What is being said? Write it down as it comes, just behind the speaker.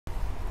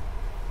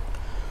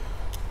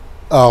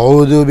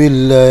أعوذ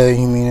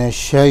بالله من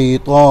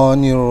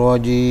الشيطان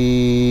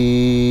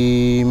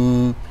الرجيم.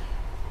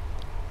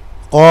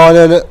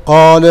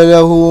 قال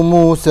له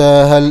موسى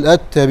هل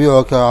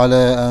أتبعك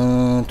على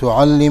أن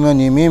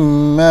تعلمني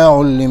مما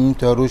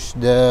علمت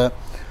رشدا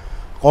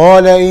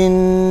قال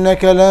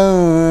إنك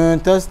لن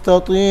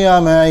تستطيع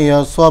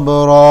معي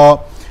صبرا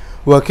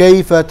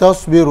وكيف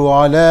تصبر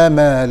على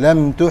ما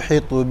لم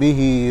تحط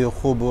به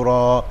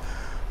خبرا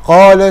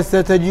قال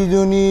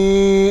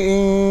ستجدني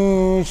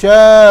إن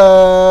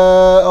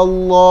شاء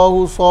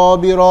الله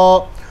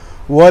صابرا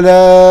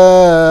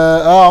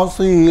ولا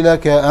أعصي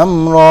لك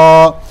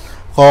أمرا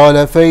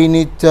قال فإن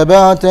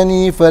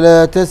اتبعتني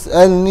فلا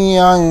تسألني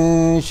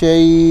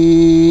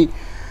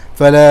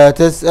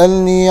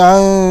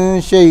عن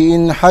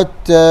شيء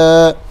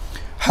حتى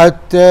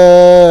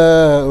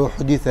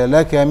أحدث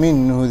لك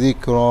منه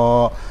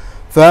ذكرا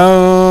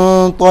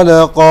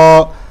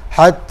فانطلقا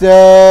حتى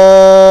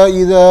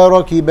إذا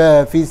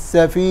ركبا في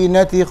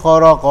السفينة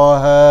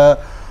خرقها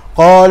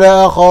قال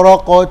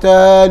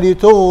أخرقتها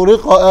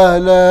لتغرق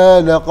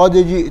أهلها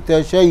لقد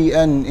جئت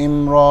شيئا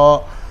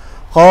إمرا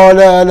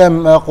قال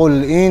ألم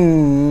أقل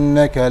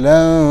إنك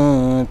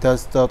لن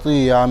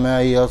تستطيع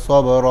معي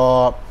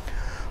صبرا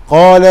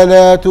قال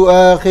لا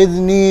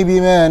تؤاخذني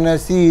بما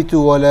نسيت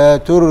ولا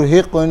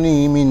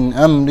ترهقني من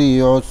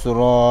أمري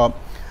عسرا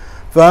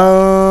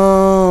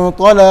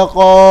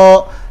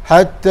فانطلقا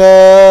حتى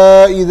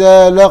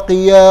إذا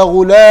لقيا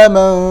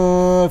غلاما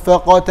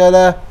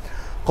فقتله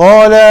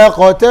قال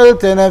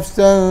أقتلت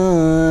نفسا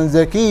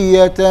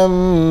زكية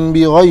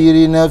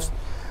بغير نفس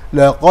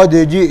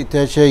لقد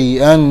جئت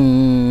شيئا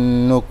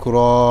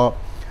نكرا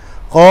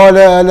قال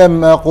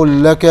ألم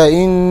أقل لك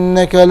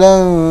إنك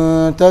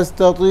لن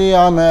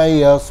تستطيع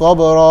معي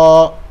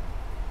صبرا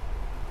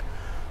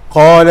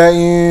قال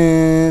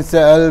إن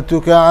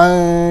سألتك عن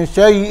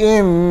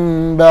شيء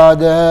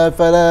بعدها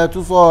فلا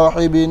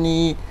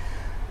تصاحبني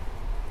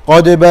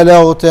قد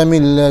بلغت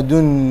من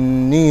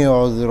لدني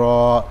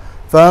عذرا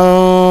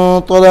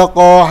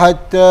فانطلقا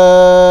حتى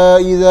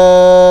إذا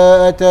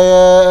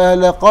أتيا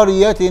أهل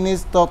قرية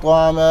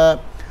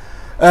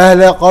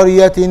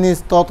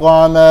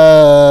استطعما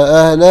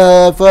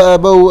أهلها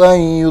فأبوا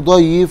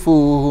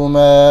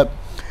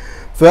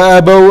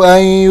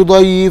أن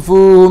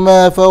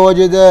يضيفوهما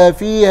فوجدا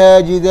فيها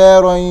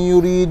جدارا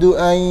يريد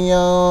أن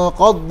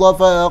ينقض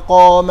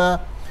فأقامه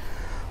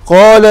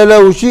قال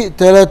لو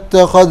شئت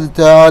لاتخذت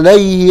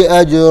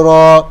عليه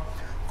أجرا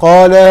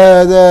قال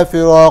هذا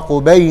فراق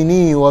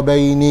بيني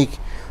وبينك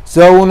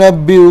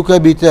سأنبئك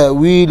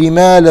بتأويل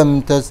ما لم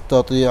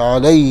تستطع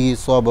عليه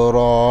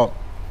صبرا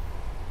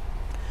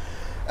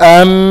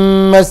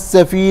أما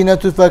السفينة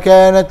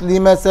فكانت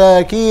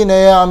لمساكين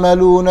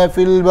يعملون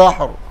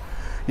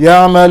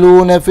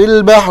في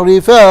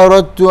البحر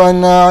فأردت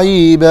أن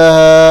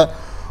أعيبها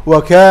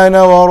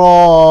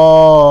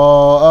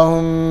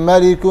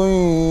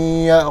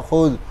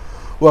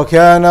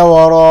وكان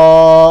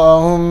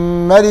وراءهم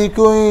ملك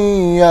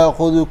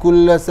يأخذ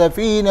كل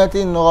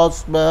سفينة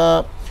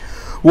غصبا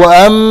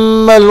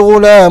وأما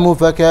الغلام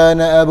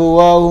فكان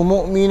أبواه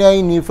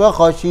مؤمنين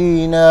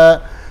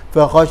فخشينا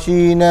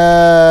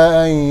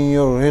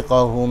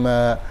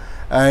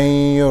أن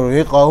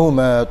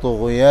يرهقهما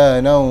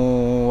طغيانا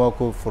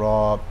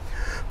وكفرا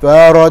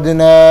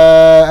فأردنا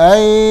أن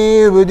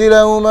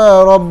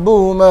يبدلهما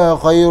ربهما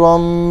خيرا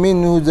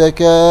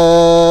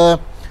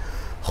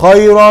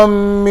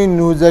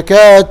منه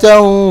زكاة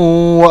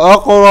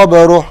وأقرب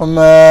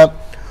رحما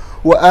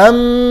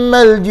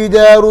وأما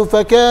الجدار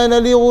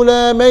فكان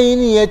لغلامين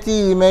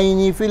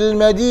يتيمين في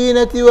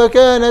المدينة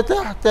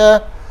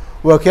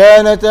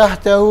وكان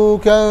تحته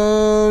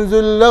كنز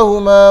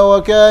لهما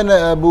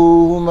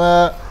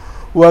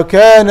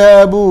وكان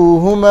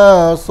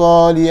أبوهما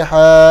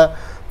صالحا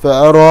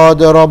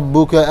فأراد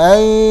ربك أن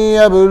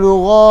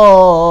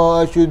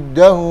يبلغا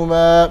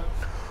أشدهما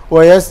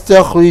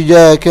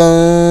ويستخرجا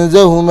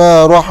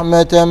كنزهما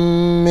رحمة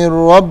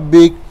من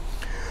ربك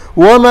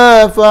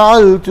وما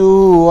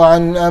فعلته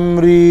عن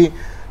أمري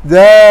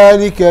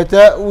ذلك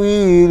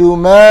تأويل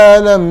ما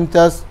لم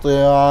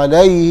تسطع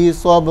عليه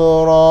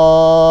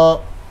صبرا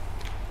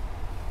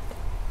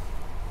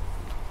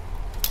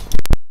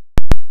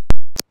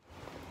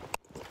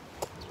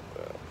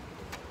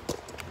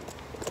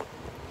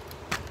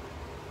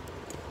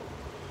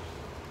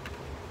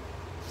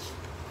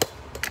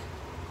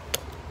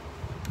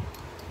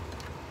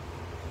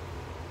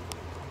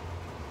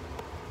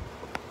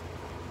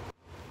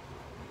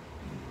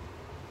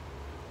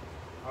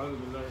أعوذ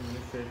بالله من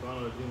الشيطان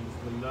الرجيم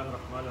بسم الله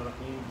الرحمن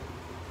الرحيم.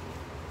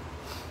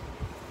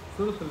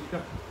 Sūrah al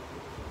Kahf,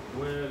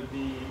 where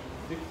the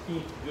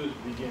 16th juz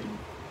begins,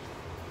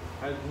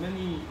 has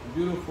many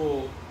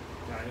beautiful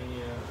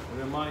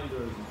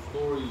reminders and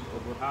stories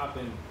of what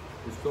happened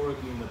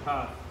historically in the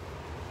past.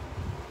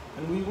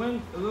 And we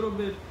went a little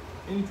bit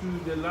into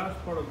the last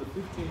part of the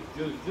 15th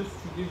juz just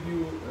to give you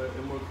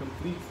a more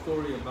complete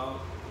story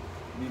about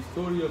the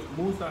story of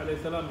Musa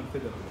alayhi salam and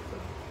Khidr alayhi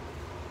salam.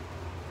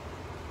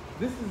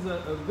 this is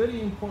a very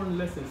important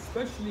lesson,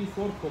 especially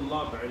for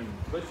Tullab ilm,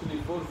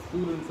 especially for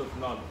students of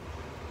knowledge.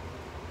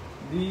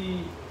 The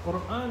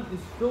Quran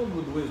is filled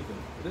with wisdom.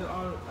 There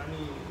are,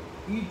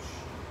 each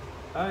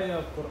ayah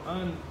of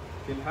Quran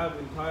can have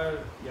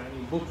entire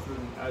books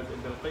written, as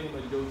Ibn al-Qayyim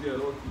al-Jawziyah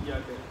wrote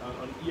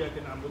on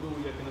Iyaka na'budu wa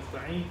Iyaka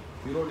nasta'een.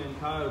 He wrote an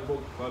entire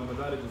book called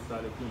Madarij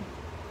al-Salikin.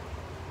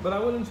 But I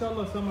will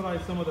inshallah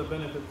summarize some of the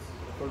benefits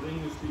for the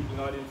English speaking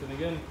audience. And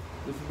again,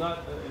 this is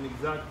not an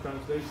exact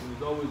translation,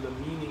 it's always the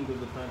meaning of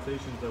the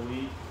translations that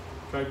we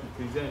try to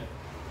present.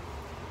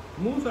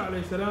 Musa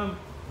alayhi salam,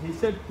 he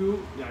said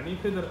to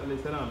Khidr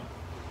alayhi salam,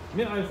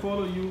 may I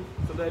follow you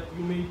so that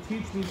you may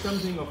teach me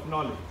something of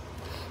knowledge.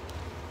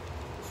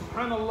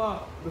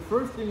 Subhanallah, the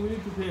first thing we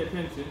need to pay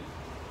attention,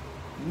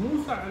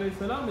 Musa alayhi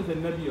salam is a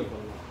Nabi of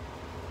Allah.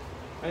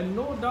 And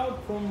no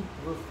doubt from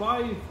the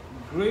 5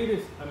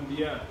 greatest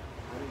Anbiya,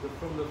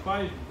 from the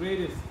 5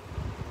 greatest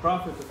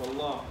prophets of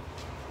Allah,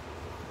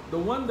 the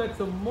one that's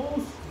the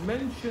most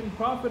mentioned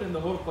prophet in the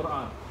whole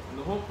Quran. In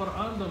the whole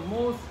Quran, the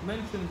most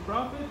mentioned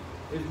prophet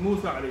is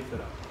Musa alayhi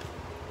salam.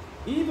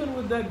 Even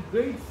with that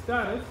great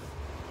status,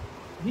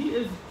 he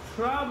is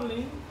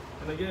traveling,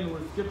 and again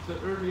we'll skip the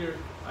earlier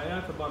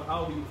ayat about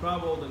how he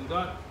traveled and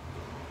got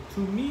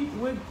to meet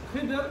with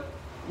Khidr,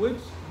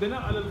 which bina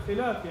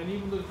al-khilaf,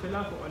 even though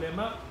khilaf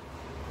ulama,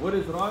 what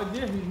is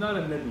rajih, he's not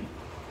a Nabi.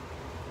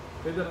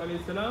 Khidr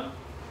alayhi salam,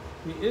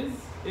 he is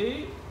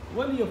a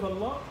wali of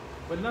Allah,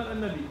 but not a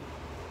Nabi.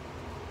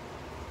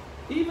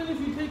 Even if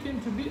you take him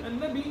to be a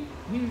Nabi,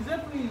 he's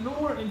definitely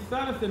lower in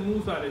status than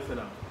Musa alayhi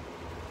salam.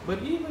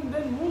 But even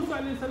then, Musa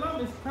alayhi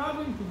salam is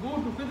traveling to go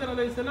to Khidr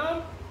alayhi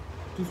salam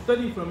to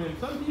study from him.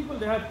 Some people,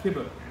 they have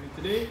kibr. And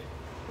today,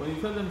 when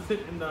you tell them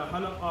sit in the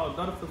halaqah or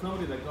dars of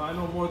somebody, like, no, I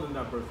know more than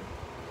that person.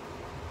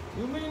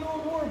 You may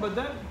know more, but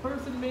that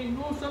person may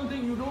know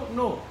something you don't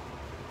know.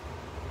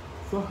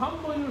 So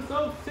humble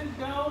yourself, sit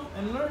down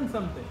and learn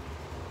something.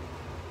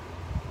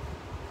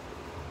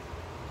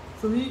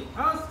 So he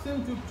asks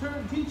him to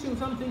teach him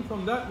something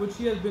from that which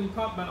he has been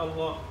taught by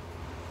Allah.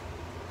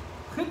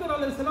 Khidr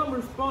alayhi salam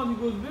responds,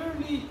 he goes,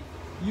 verily,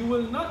 you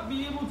will not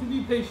be able to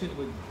be patient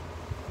with me.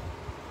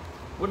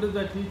 What does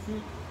that teach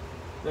you?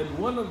 That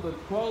one of the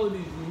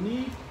qualities you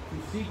need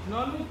to seek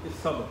knowledge is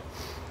sabr,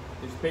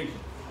 is patience.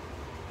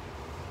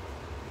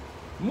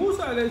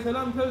 Musa alayhi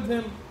salam tells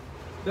him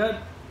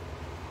that,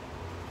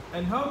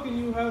 and how can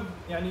you have,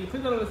 Khidr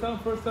alayhi salam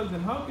first tells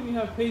him, how can you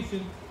have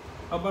patience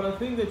about a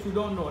thing that you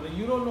don't know? And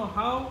you don't know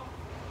how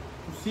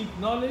to seek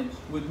knowledge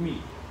with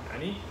me,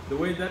 the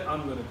way that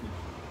I'm going to teach you.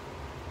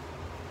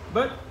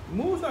 But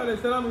Musa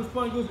alayhi salam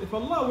responds, goes, if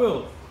Allah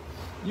wills,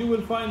 you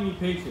will find me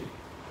patient,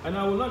 and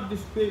I will not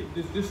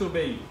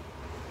disobey you.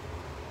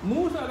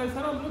 Musa alayhi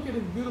salam, look at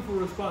his beautiful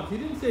response. He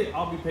didn't say,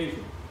 I'll be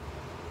patient.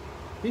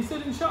 He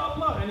said,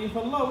 inshallah, and if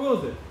Allah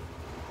wills it.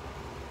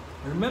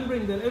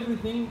 Remembering that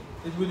everything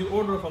is with the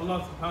order of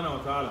Allah subhanahu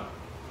wa ta'ala.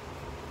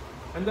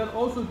 And that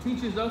also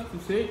teaches us to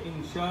say,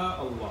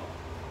 insha'Allah.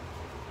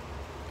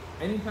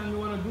 Anytime you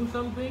want to do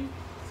something,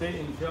 say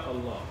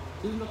insha'Allah.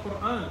 This is the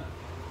Quran.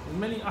 There's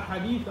many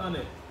ahadith on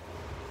it.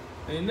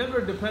 And you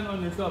never depend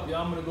on yourself.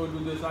 Yeah, I'm going to go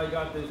do this, I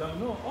got this.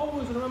 No,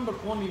 always remember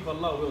only if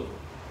Allah wills it.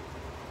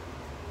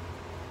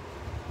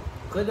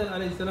 Khidr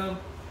alayhi salam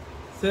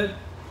said,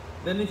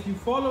 then if you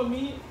follow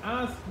me,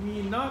 ask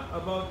me not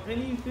about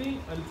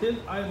anything until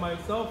I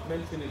myself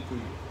mention it to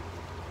you.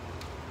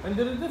 And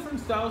there are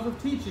different styles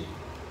of teaching.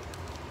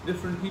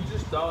 Different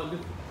teachers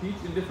teach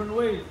in different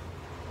ways.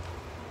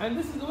 And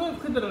this is the way of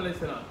Khidr alayhi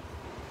salam.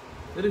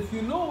 That if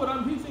you know what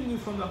I'm teaching you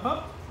is from the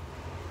haqq,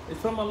 it's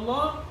from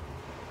Allah,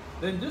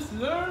 then just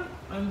learn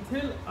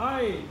until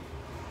I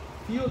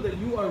feel that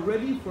you are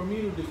ready for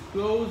me to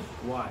disclose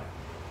why.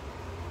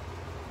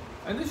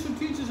 And this should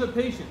teach us a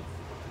patience.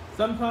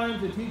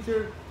 Sometimes the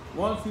teacher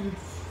wants you to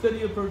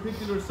study a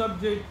particular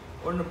subject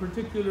or in a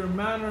particular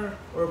manner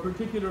or a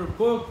particular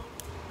book,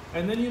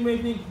 and then you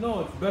may think,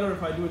 no, it's better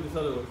if I do it this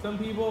other way. Some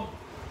people,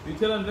 you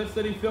tell them, let's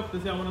study fiqh, they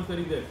say, I want to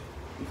study this.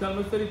 You tell them,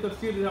 let's study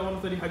tafsir, they say, I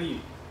want to study hadith.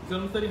 You tell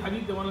them, study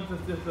hadith, they want to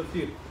study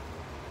tafsir.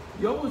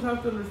 You always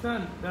have to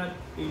understand that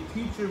a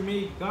teacher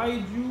may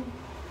guide you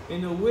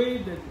in a way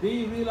that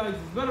they realize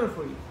is better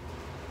for you.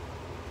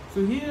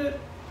 So here,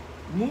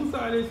 Musa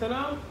alayhi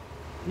salam,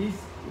 he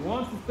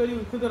wants to study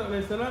with Khidr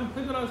alayhi salam.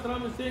 Khidr alayhi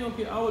salam is saying,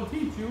 okay, I will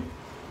teach you,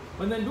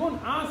 but then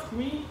don't ask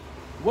me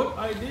what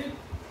I did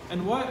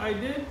and why I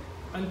did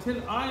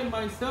until I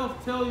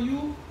myself tell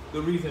you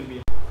the reason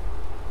behind.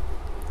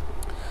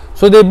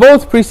 So they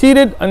both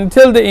proceeded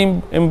until they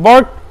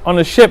embarked on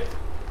a ship,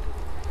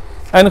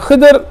 and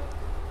Khidr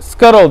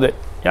scuttled it,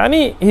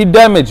 he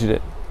damaged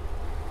it.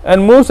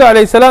 And Musa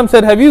alayhi salam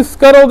said, have you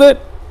scuttled it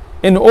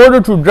in order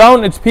to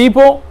drown its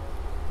people?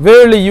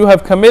 Verily you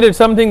have committed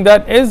something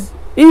that is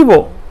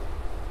evil.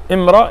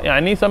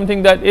 Imra,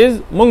 something that is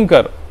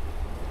munkar.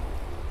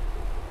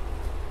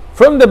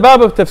 From the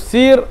bab of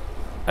tafsir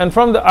and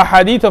from the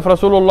ahadith of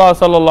Rasulullah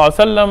sallallahu alaihi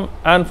wasallam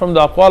and from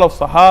the aqwal of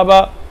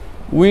Sahaba,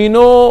 we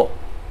know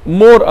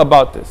more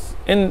about this.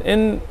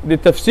 In the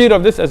tafsir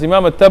of this, as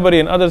Imam al-Tabari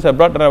and others have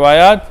brought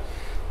riwayat,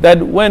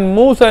 that when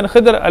Musa and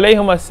Khidr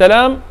alayhim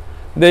as-salam,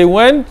 they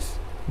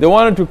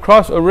wanted to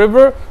cross a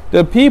river,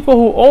 the people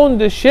who owned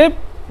the ship,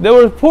 they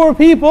were poor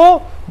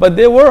people, but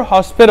they were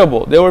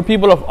hospitable. They were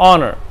people of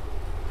honor.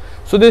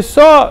 So they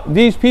saw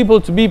these people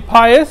to be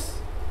pious,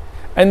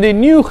 and they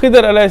knew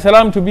Khidr alayhi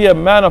salam to be a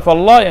man of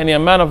Allah, and a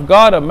man of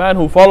God, a man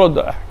who followed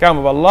the ahkam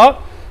of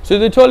Allah. So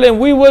they told him,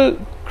 we will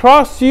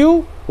cross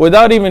you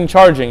without even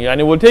charging you,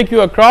 and we'll take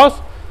you across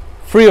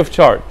free of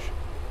charge.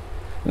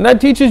 And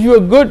that teaches you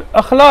a good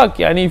akhlaq.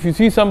 Yani if you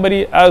see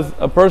somebody as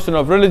a person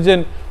of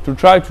religion, to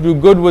try to do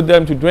good with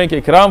them, to make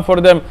ikram for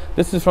them,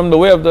 this is from the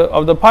way of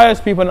the pious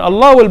people, and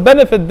Allah will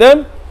benefit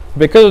them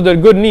because of their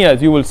good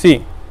niyas, you will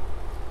see.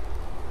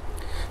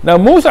 Now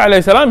Musa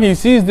alayhi salam, he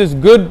sees this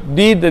good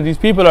deed that these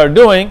people are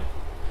doing,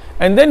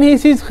 and then he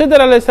sees Khidr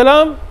alayhi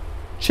salam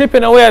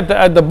chipping away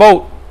at the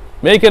boat,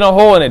 making a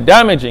hole in it,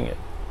 damaging it.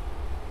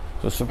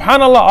 So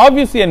subhanallah,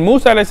 obviously, and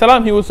Musa alayhi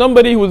salam, he was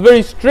somebody who was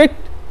very strict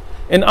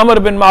in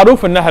Amr bin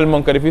Ma'ruf and Nahy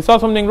al-Munkar. If he saw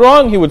something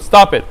wrong, he would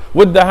stop it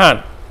with the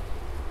hand.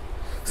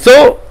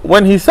 So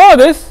when he saw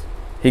this,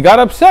 he got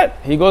upset.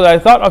 He goes, I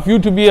thought of you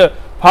to be a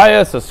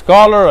pious, a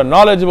scholar, a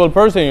knowledgeable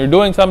person. You're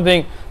doing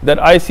something that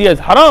I see as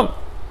haram.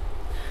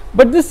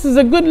 But this is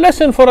a good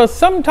lesson for us.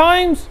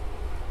 Sometimes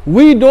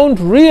we don't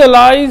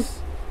realize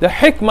the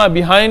hikmah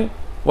behind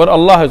what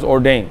Allah has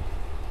ordained.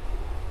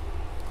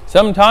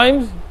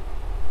 Sometimes,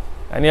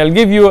 and I'll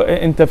give you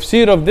in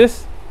tafsir of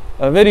this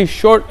a very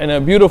short and a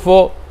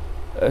beautiful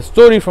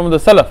story from the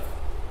Salaf,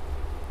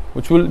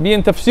 which will be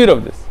in tafsir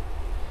of this.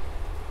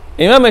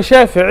 Imam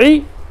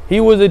al-Shafi'i, he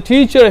was a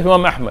teacher of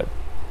Imam Ahmad.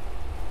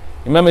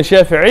 Imam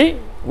al-Shafi'i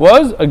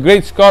was a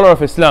great scholar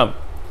of Islam.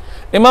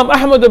 Imam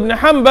Ahmad ibn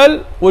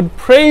Hanbal would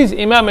praise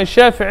Imam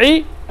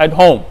al-Shafi'i at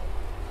home,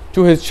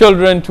 to his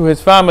children, to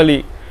his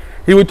family.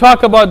 He would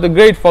talk about the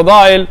great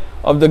fadail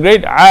of the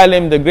great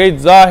alim, the great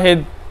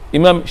zahid,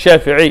 Imam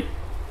Shafi'i.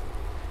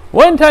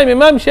 One time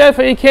Imam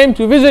Shafi'i came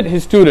to visit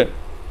his student.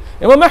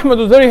 Imam Ahmad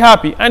was very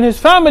happy, and his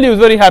family was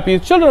very happy,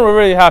 his children were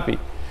very happy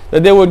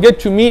that they would get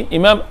to meet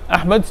Imam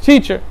Ahmad's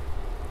teacher.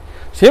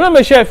 So Imam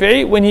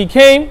Shafi'i, when he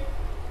came,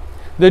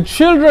 the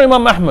children of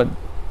Imam Ahmad,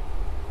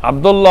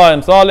 Abdullah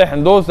and Salih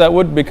and those that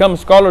would become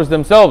scholars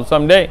themselves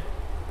someday,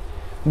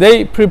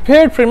 they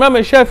prepared for Imam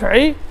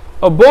Shafi'i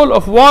a bowl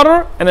of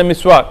water and a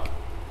miswak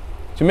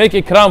to make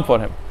ikram for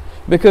him.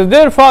 Because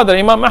their father,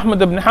 Imam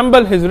Ahmad ibn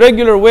Hanbal, his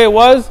regular way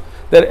was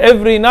that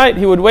every night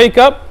he would wake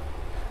up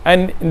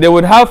and they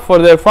would have for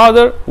their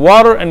father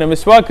water and a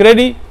miswak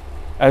ready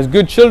as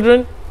good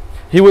children.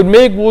 He would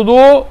make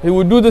wudu, he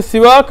would do the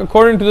siwak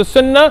according to the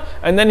sunnah,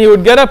 and then he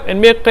would get up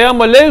and make qiyam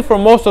al-layl for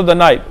most of the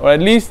night, or at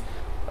least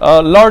a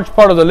large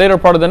part of the later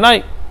part of the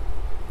night.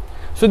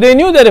 So they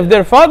knew that if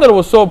their father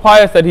was so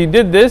pious that he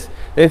did this,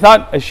 they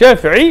thought a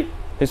Shafi'i,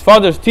 his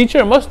father's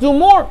teacher, must do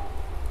more.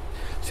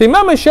 So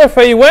Imam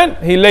al-Shafi'i went,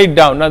 he laid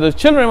down. Now the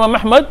children of Imam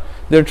Ahmad,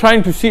 they're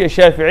trying to see a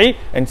Shafi'i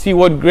and see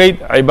what great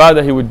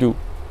ibadah he would do.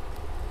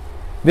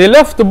 They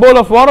left the bowl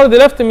of water, they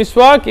left the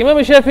miswak, Imam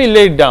al-Shafi'i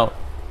laid down.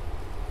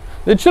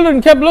 The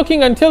children kept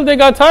looking until they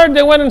got tired,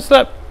 they went and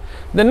slept.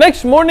 The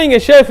next morning a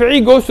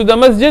Shafi'i goes to the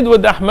masjid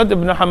with Ahmad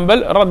ibn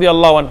Hanbal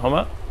radiyallahu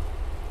anhuma,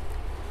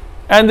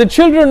 and the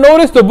children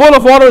noticed the bowl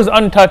of water is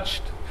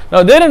untouched.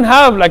 Now they didn't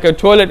have like a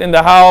toilet in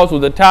the house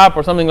with a tap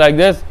or something like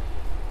this.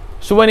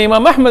 So when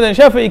Imam Ahmad and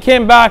Shafi'i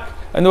came back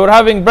and they were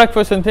having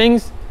breakfast and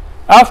things,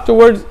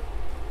 afterwards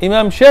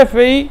Imam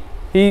Shafi'i,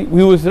 he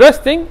was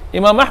resting.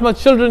 Imam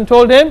Ahmad's children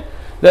told him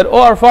that,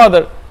 oh our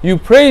father, you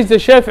praised the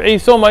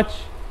Shafi'i so much,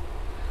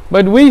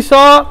 but we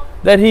saw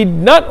that he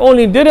not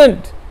only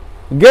didn't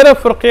get up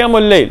for Qiyam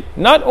al-Layl,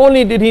 not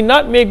only did he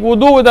not make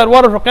wudu with that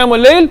water for Qiyam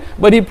al-Layl,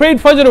 but he prayed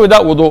Fajr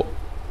without wudu.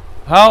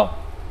 How?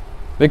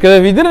 Because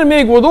if he didn't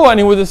make wudu and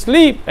he was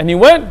asleep and he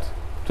went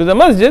to the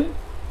masjid,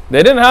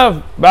 they didn't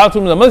have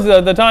bathroom in the masjid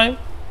at the time,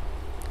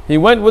 he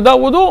went without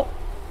wudu.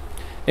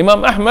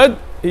 Imam Ahmad,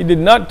 he did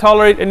not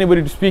tolerate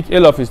anybody to speak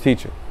ill of his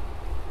teacher.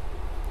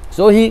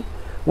 So he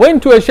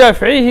went to a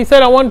Shafi'i, he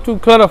said, I want to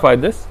clarify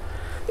this.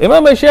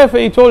 Imam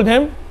Shafi'i told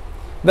him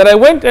that I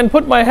went and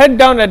put my head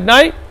down at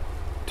night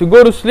to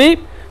go to sleep,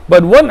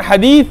 but one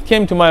hadith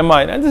came to my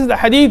mind, and this is the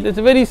hadith, it's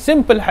a very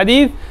simple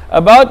hadith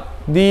about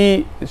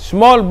the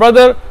small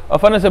brother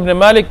of Anas ibn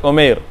Malik,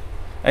 Umair,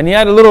 and he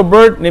had a little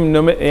bird named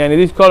Numair, and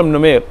they call him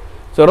Numair.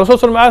 So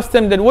Rasulullah asked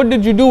him that, what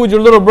did you do with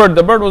your little bird?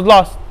 The bird was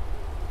lost,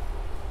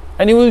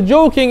 and he was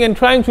joking and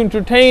trying to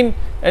entertain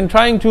and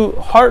trying to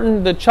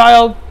hearten the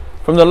child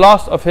from the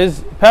loss of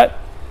his pet.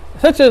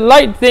 Such a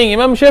light thing.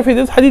 Imam Shafi'i,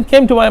 this hadith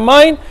came to my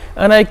mind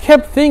and I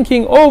kept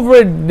thinking over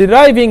it,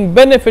 deriving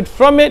benefit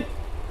from it,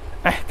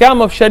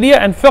 ahkam of sharia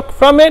and fiqh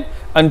from it,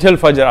 until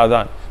Fajr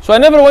Adhan. So I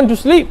never went to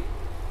sleep.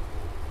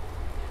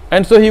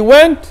 And so he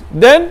went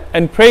then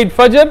and prayed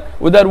Fajr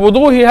with that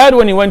wudu he had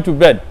when he went to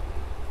bed.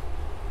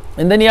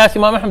 And then he asked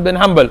Imam Ahmad bin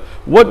Hanbal,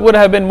 what would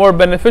have been more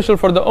beneficial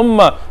for the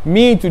ummah,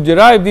 me to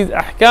derive these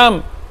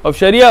ahkam of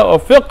sharia or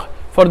fiqh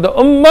for the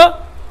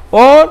ummah,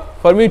 or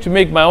for me to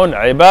make my own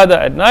ibadah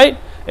at night?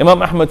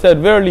 Imam Ahmad said,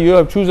 verily you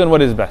have chosen what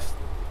is best.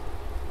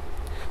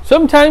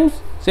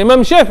 Sometimes, so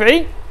Imam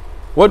Shafi'i,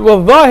 What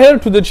was zahir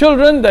to the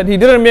children, that he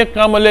didn't make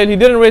qiyam al-layl, he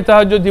didn't read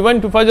tahajjud, he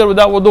went to fajr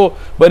without wudu,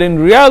 but in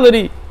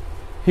reality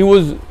he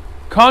was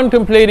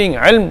contemplating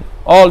ilm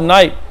all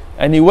night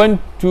and he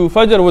went to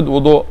fajr with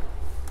wudu.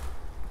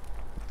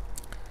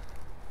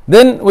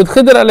 Then with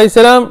Khidr alayhi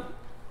salam,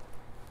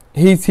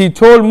 he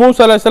told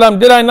Musa alayhi salam,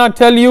 did I not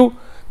tell you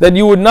that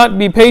you would not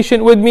be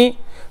patient with me?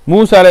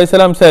 Musa alayhi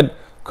salam said,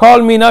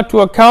 call me not to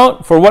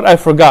account for what I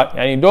forgot.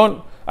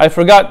 And I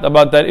forgot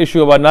about that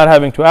issue about not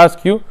having to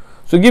ask you,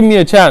 so give me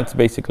a chance,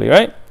 basically,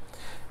 right?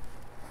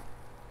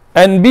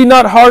 And be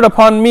not hard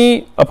upon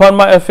me, upon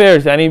my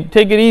affairs, and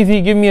take it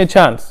easy, give me a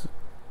chance.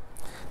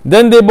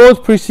 Then they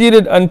both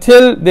proceeded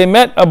until they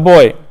met a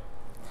boy,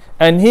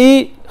 and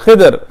he,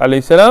 Khidr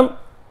alayhi salam,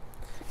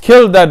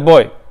 killed that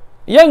boy,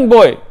 young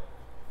boy,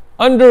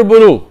 under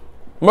bulugh,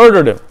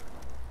 murdered him.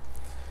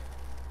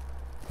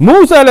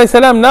 Musa alayhi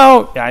salam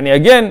now,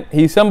 again,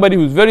 he's somebody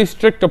who's very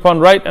strict upon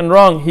right and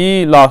wrong,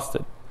 he lost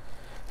it.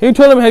 He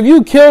told him, have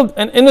you killed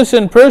an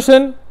innocent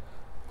person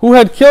who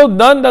had killed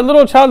none? That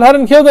little child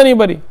hadn't killed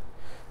anybody.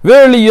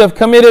 Verily you have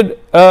committed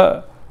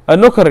a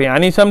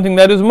nukr, something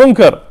that is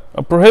munkar,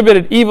 a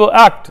prohibited evil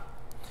act.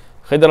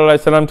 Khidr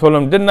alayhi salam told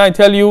him, didn't I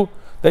tell you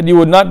that you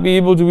would not be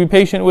able to be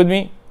patient with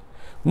me?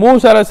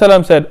 Musa alayhi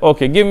salam said,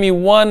 okay, give me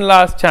one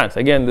last chance.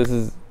 Again, this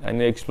is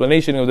an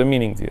explanation of the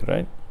meanings here,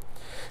 right?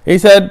 He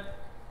said,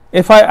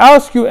 if I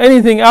ask you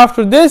anything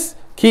after this,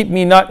 keep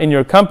me not in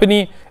your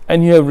company,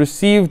 and you have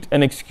received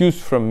an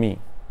excuse from me.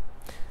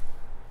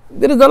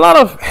 There is a lot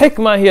of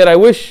hikmah here. I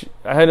wish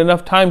I had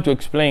enough time to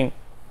explain.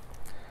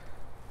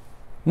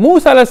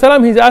 Musa alayhi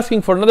salam, he's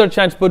asking for another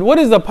chance, but what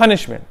is the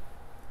punishment?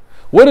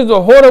 What is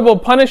the horrible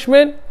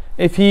punishment?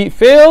 If he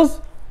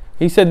fails,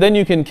 he said, then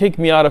you can kick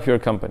me out of your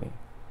company.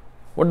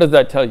 What does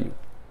that tell you?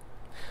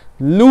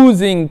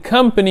 Losing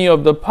company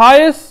of the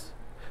pious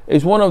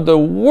is one of the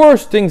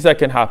worst things that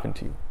can happen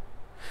to you.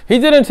 He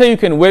didn't say you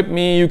can whip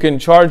me, you can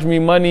charge me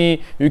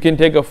money, you can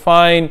take a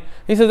fine.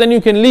 He says then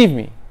you can leave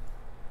me.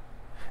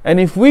 And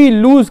if we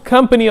lose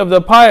company of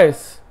the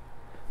pious,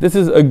 this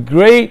is a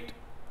great,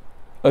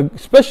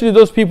 especially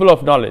those people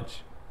of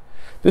knowledge,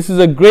 this is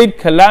a great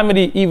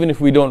calamity even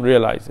if we don't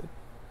realize it.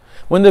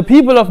 When the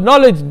people of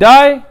knowledge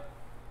die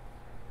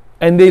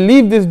and they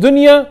leave this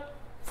dunya,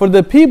 for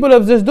the people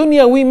of this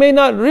dunya we may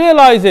not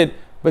realize it,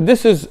 but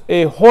this is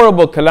a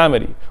horrible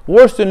calamity.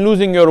 Worse than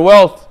losing your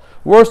wealth,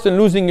 worse than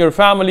losing your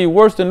family,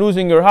 worse than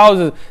losing your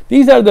houses.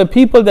 These are the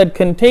people that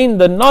contain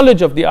the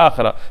knowledge of the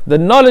akhirah, the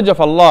knowledge of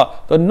Allah,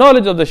 the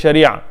knowledge of the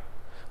sharia.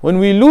 When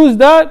we lose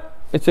that,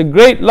 it's a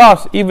great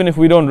loss even if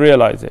we don't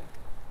realize it.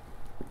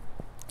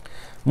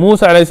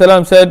 Musa alayhi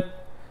salam said,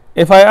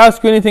 if I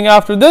ask you anything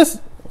after this,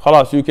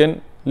 khalas, you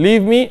can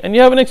leave me and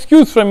you have an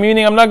excuse from me,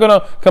 meaning I'm not going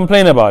to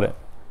complain about it.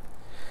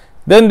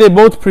 Then they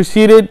both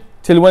proceeded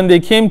till when they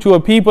came to a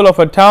people of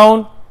a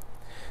town,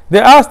 they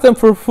asked them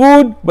for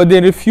food, but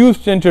they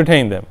refused to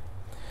entertain them.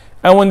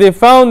 And when they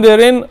found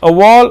therein a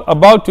wall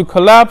about to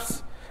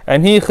collapse,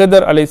 and he,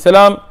 Khidr alayhi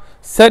salam,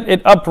 set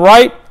it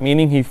upright,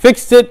 meaning he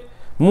fixed it,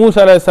 Musa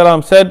alayhi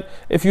salam said,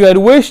 if you had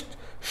wished,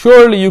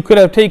 surely you could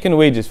have taken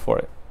wages for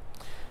it.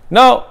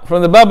 Now,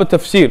 from the Bab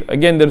al-Tafsir,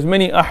 again, there's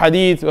many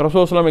ahadith,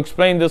 Rasulullah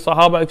explained this,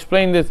 Sahaba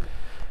explained this,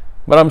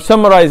 but I'm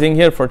summarizing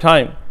here for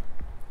time.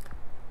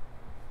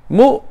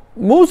 Musa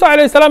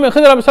alayhi salam and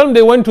Khidr alayhi salam,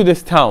 they went to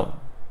this town.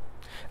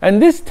 And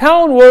this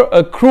town were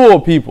a cruel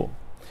people.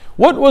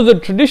 What was the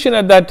tradition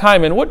at that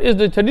time, and what is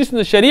the tradition of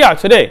the Sharia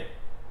today?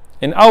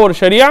 In our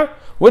Sharia,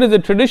 what is the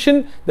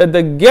tradition? That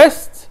the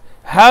guest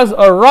has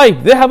a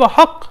right, they have a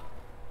haqq,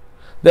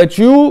 that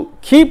you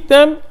keep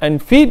them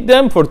and feed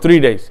them for 3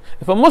 days.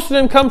 If a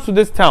Muslim comes to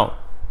this town,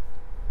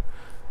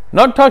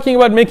 not talking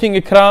about making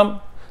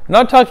ikram,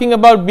 not talking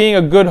about being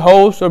a good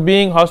host or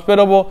being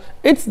hospitable,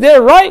 it's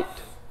their right.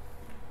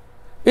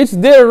 It's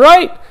their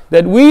right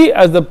that we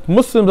as the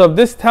Muslims of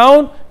this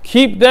town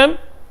keep them,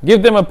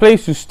 give them a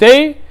place to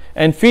stay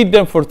and feed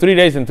them for 3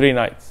 days and 3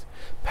 nights.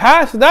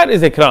 Past that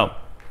is ikram.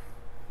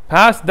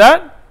 Past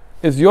that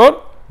is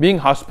your being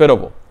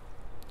hospitable.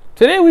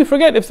 Today we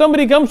forget, if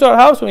somebody comes to our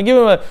house and we give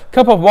him a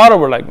cup of water,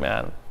 we're like,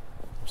 man,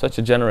 I'm such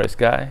a generous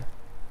guy,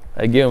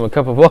 I give him a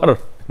cup of water.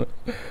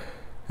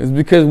 It's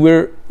because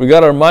we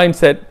got our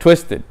mindset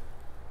twisted.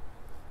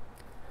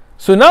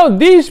 So now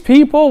these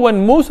people,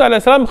 when Musa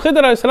alayhi salam, Khidr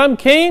alayhi salam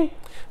came,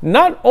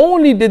 not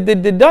only did they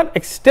did not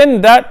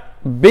extend that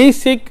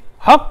basic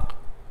haqq,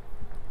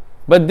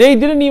 but they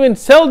didn't even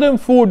sell them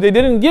food, they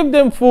didn't give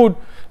them food.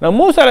 Now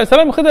Musa alayhi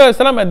salam, Khidr alayhi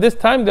salam, at this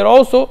time they're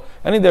also,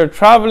 they're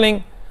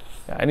traveling,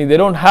 they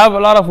don't have a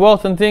lot of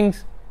wealth and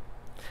things.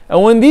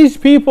 And when these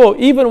people,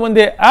 even when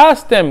they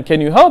asked them,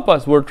 can you help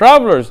us, we're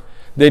travelers,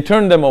 they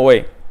turned them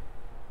away.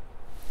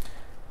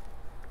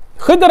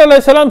 Khidr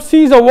alayhi salam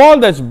sees a wall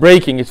that's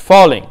breaking, it's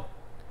falling.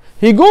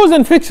 He goes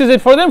and fixes it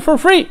for them for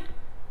free.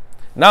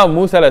 Now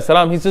Musa alayhi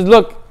salam, he says,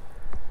 look,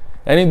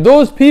 and if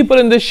those people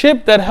in the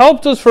ship that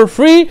helped us for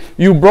free,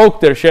 you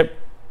broke their ship.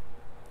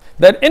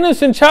 That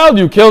innocent child,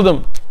 you killed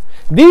him.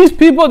 These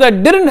people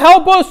that didn't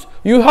help us,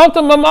 you helped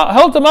them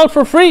out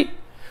for free.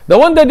 The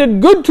one that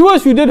did good to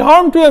us, you did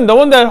harm to them. The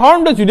one that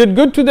harmed us, you did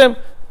good to them.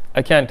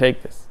 I can't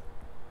take this.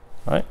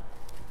 Right?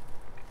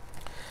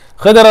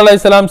 Khidr alayhi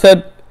salam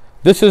said,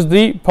 this is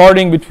the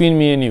parting between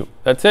me and you.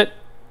 That's it.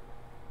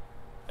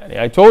 And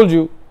I told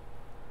you,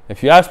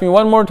 if you ask me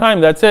one more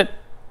time, that's it.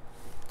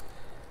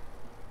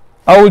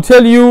 I will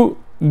tell you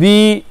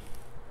the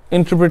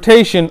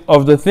interpretation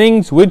of the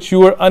things which you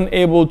were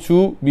unable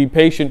to be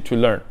patient to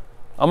learn.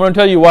 I'm going to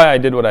tell you why I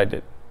did what I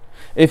did.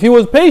 If he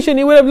was patient,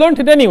 he would have learned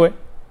it anyway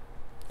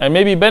and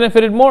maybe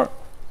benefited more.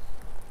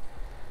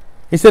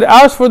 He said,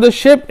 as for the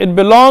ship, it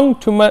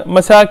belonged to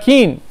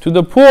Masakeen, to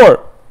the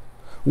poor,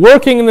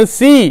 working in the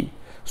sea.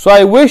 So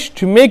I wished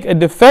to make a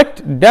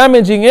defect,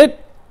 damaging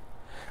it,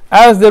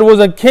 as there was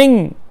a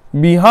king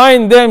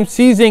behind them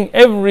seizing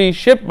every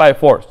ship by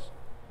force.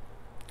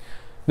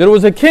 There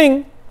was a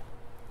king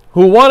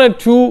who wanted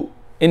to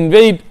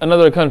invade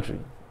another country.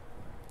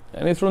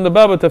 And it's from the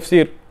Baba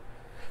Tafsir.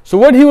 So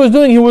what he was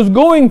doing, he was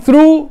going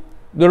through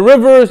the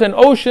rivers and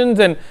oceans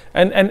and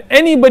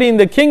anybody in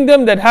the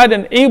kingdom that had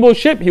an able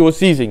ship, he was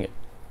seizing it.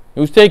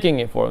 He was taking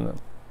it for them.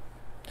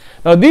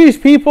 Now these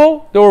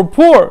people, they were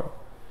poor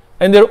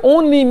and their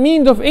only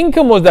means of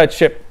income was that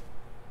ship.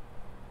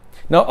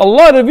 Now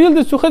Allah revealed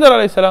this to Khidr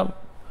alayhi salam,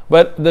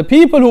 but the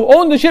people who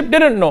owned the ship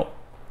didn't know.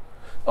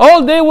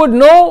 All they would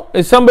know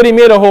is somebody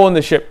made a hole in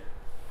the ship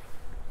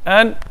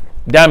and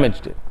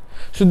damaged it.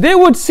 So they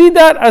would see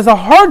that as a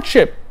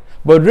hardship,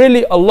 but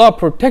really Allah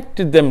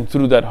protected them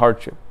through that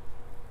hardship.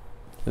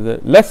 There's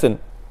a lesson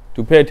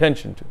to pay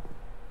attention to.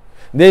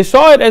 They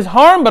saw it as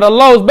harm, but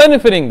Allah was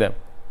benefiting them.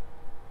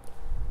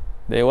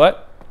 They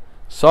what?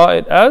 Saw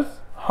it as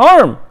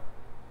harm,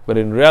 but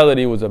in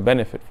reality it was a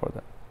benefit for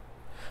them.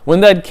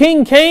 When that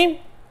king came,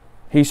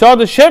 he saw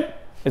the ship,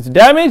 it's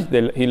damaged,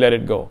 he let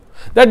it go.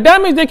 That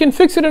damage, they can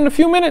fix it in a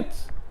few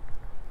minutes.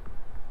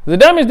 The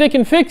damage they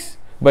can fix,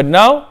 but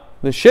now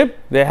the ship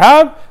they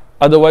have,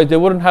 otherwise they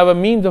wouldn't have a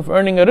means of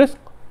earning a rizq.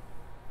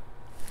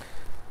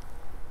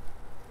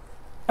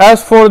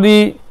 As for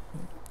the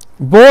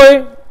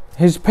boy,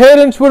 his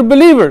parents were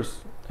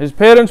believers. His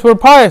parents were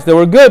pious, they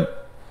were good.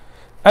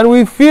 And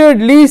we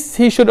feared lest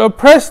he should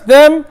oppress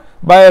them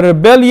by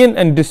rebellion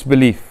and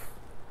disbelief.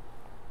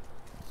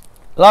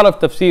 A lot of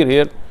tafsir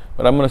here,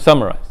 but I'm going to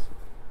summarize.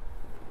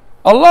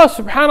 Allah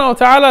subhanahu wa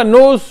ta'ala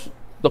knows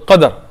the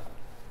qadr.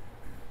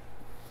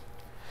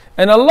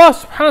 And Allah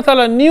subhanahu wa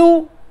ta'ala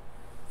knew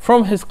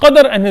from His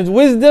qadr and His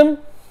wisdom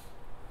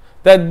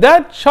that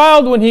that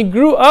child, when he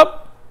grew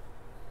up,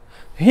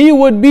 he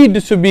would be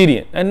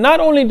disobedient. And not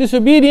only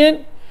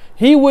disobedient,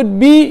 he would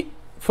be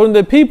from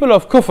the people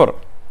of kufr.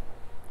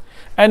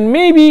 And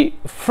maybe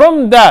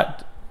from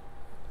that,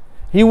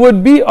 he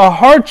would be a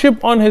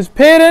hardship on his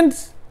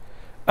parents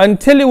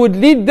until it would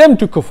lead them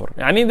to kufr.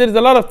 Yani there's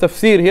a lot of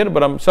tafsir here,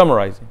 but I'm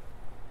summarizing.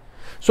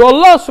 So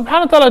Allah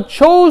subhanahu wa ta'ala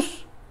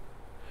chose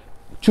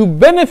to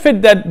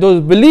benefit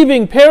those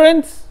believing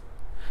parents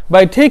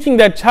by taking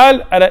that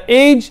child at an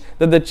age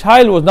that the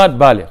child was not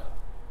baligh.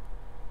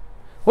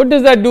 What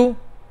does that do?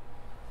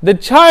 The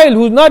child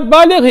who's not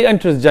baligh, he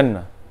enters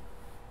Jannah.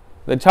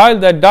 The child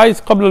that dies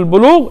qabl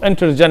al-bulugh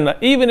enters Jannah,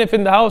 even if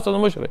in the house of the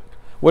mushrik.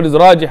 What is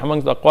rajih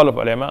amongst the aqwal of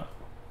ulama.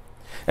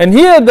 And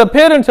here the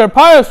parents are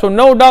pious, so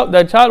no doubt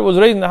that child was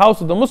raised in the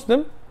house of the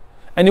Muslim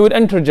and he would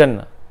enter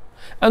Jannah.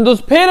 And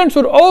those parents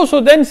would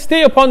also then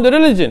stay upon the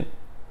religion.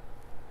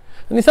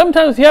 And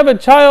sometimes you have a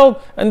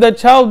child and that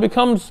child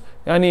becomes,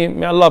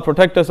 may Allah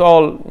protect us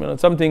all,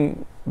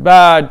 something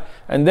bad,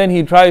 and then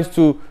he tries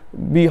to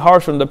be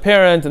harsh on the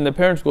parents and the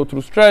parents go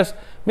through stress.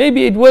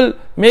 Maybe it will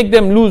make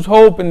them lose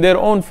hope in their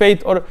own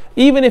faith, or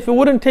even if it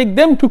wouldn't take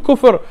them to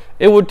kufr,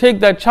 it would take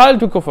that child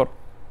to kufr,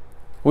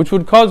 which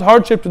would cause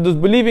hardship to those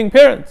believing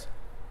parents.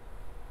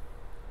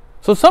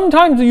 So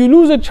sometimes you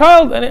lose a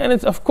child and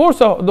it's of course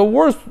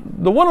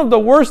one of the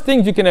worst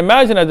things you can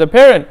imagine as a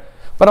parent.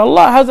 But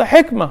Allah has a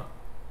hikmah.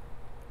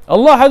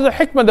 Allah has a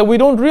hikmah that we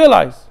don't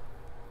realize.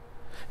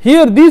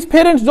 Here these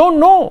parents don't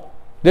know.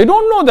 They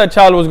don't know that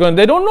child was going,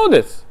 they don't know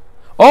this.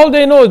 All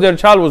they know is their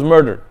child was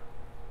murdered.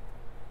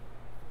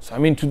 So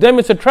to them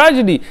it's a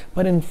tragedy.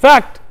 But in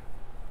fact,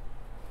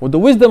 with the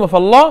wisdom of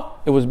Allah,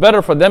 it was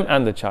better for them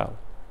and the child.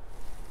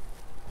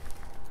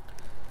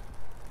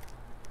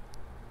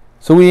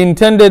 So we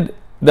intended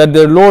that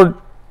their Lord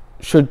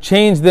should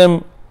change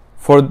them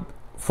for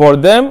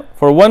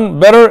one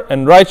better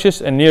and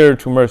righteous and nearer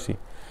to mercy.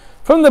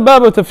 From the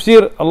Bab of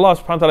Tafsir, Allah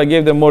subhanahu wa ta'ala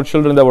gave them more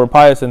children that were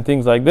pious and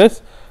things like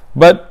this.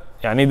 But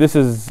this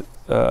is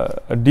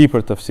a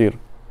deeper tafsir.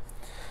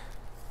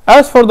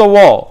 As for the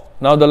wall,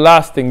 now the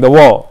last thing, the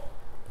wall.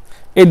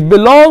 It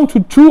belonged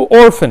to 2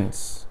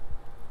 orphans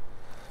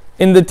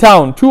in the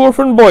town, 2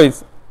 orphan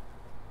boys.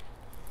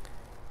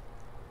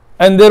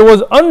 And there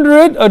was under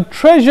it a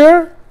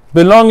treasure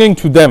belonging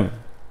to them.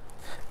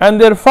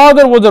 And their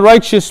father was a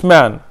righteous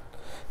man.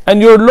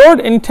 And your Lord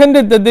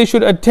intended that they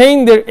should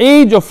attain their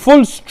age of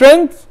full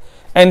strength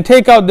and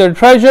take out their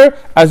treasure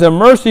as a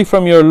mercy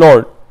from your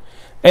Lord.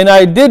 And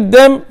I did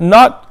them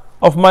not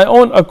of my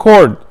own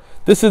accord.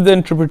 This is the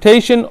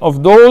interpretation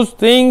of those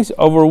things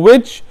over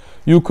which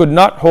you could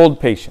not hold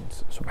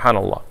patience.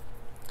 Subhanallah.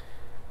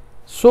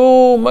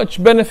 So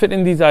much benefit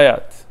in these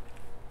ayat.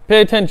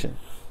 Pay attention.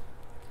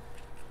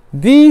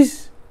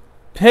 These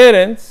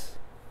parents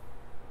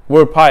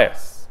were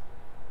pious.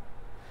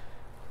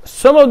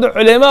 Some of the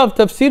ulama of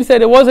tafsir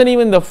said it wasn't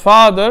even the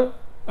father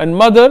and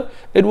mother,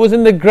 it was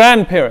in the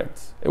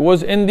grandparents. It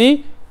was in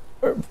the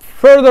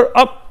further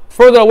up,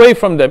 further away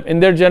from them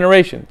in their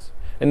generations,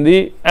 in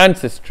the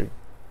ancestry.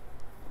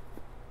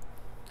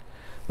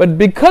 But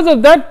because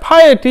of that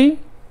piety,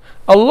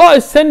 Allah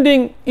is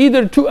sending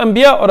either two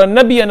anbiya or a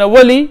nabi and a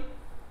wali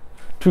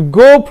to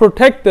go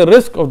protect the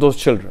rizq of those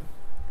children.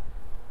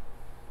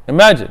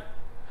 Imagine,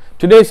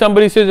 today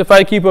somebody says, if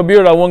I keep a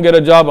beard, I won't get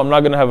a job, I'm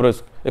not going to have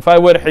rizq. If I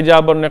wear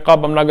hijab or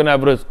niqab, I'm not going to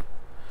have rizq.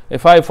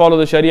 If I follow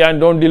the sharia and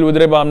don't deal with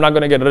riba, I'm not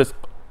going to get rizq.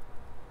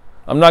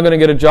 I'm not going to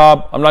get a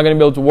job, I'm not going to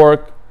be able to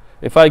work.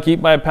 If I keep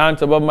my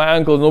pants above my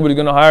ankles, nobody's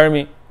going to hire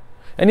me.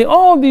 And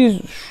all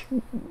these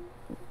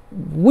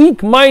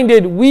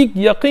weak-minded, weak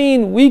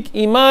yaqeen, weak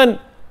iman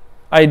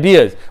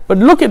ideas. But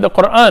look at the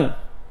Quran.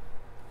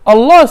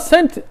 Allah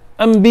sent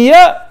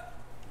anbiya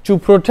to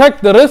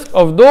protect the rizq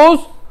of those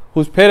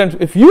whose parents.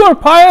 If you are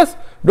pious,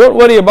 don't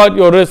worry about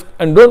your rizq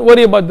and don't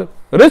worry about the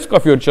rizq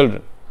of your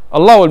children.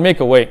 Allah will make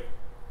a way.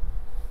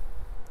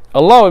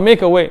 Allah will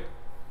make a way.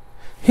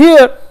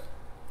 Here,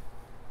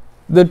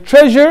 the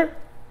treasure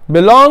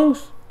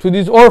belongs to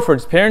these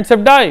orphans. Parents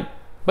have died,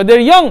 but they're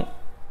young.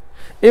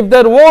 If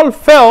that wall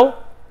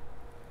fell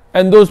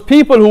and those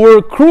people who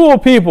were cruel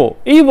people,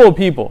 evil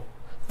people,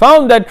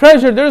 found that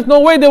treasure, there's no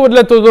way they would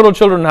let those little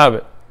children have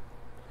it.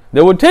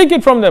 They would take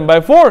it from them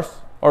by force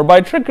or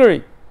by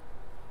trickery.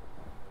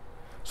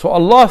 So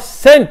Allah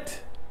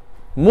sent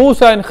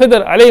Musa and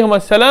Khidr alayhim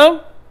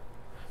as-salam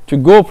to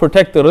go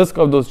protect the rizq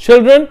of those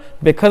children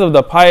because of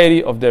the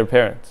piety of their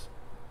parents.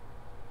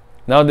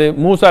 Now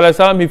Musa alayhi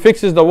salam, he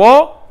fixes the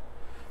wall.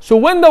 So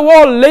when the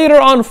wall later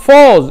on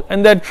falls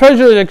and that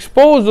treasure is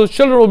exposed, those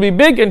children will be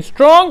big and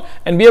strong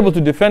and be able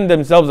to defend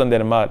themselves and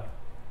their mal.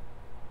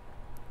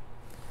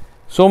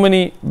 So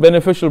many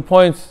beneficial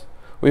points.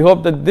 We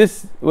hope that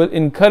this will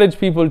encourage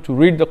people to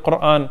read the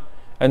Quran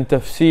and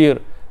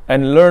tafsir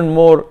and learn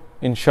more,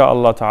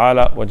 insha'Allah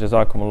ta'ala. Wa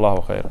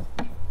jazakumullahu khairan.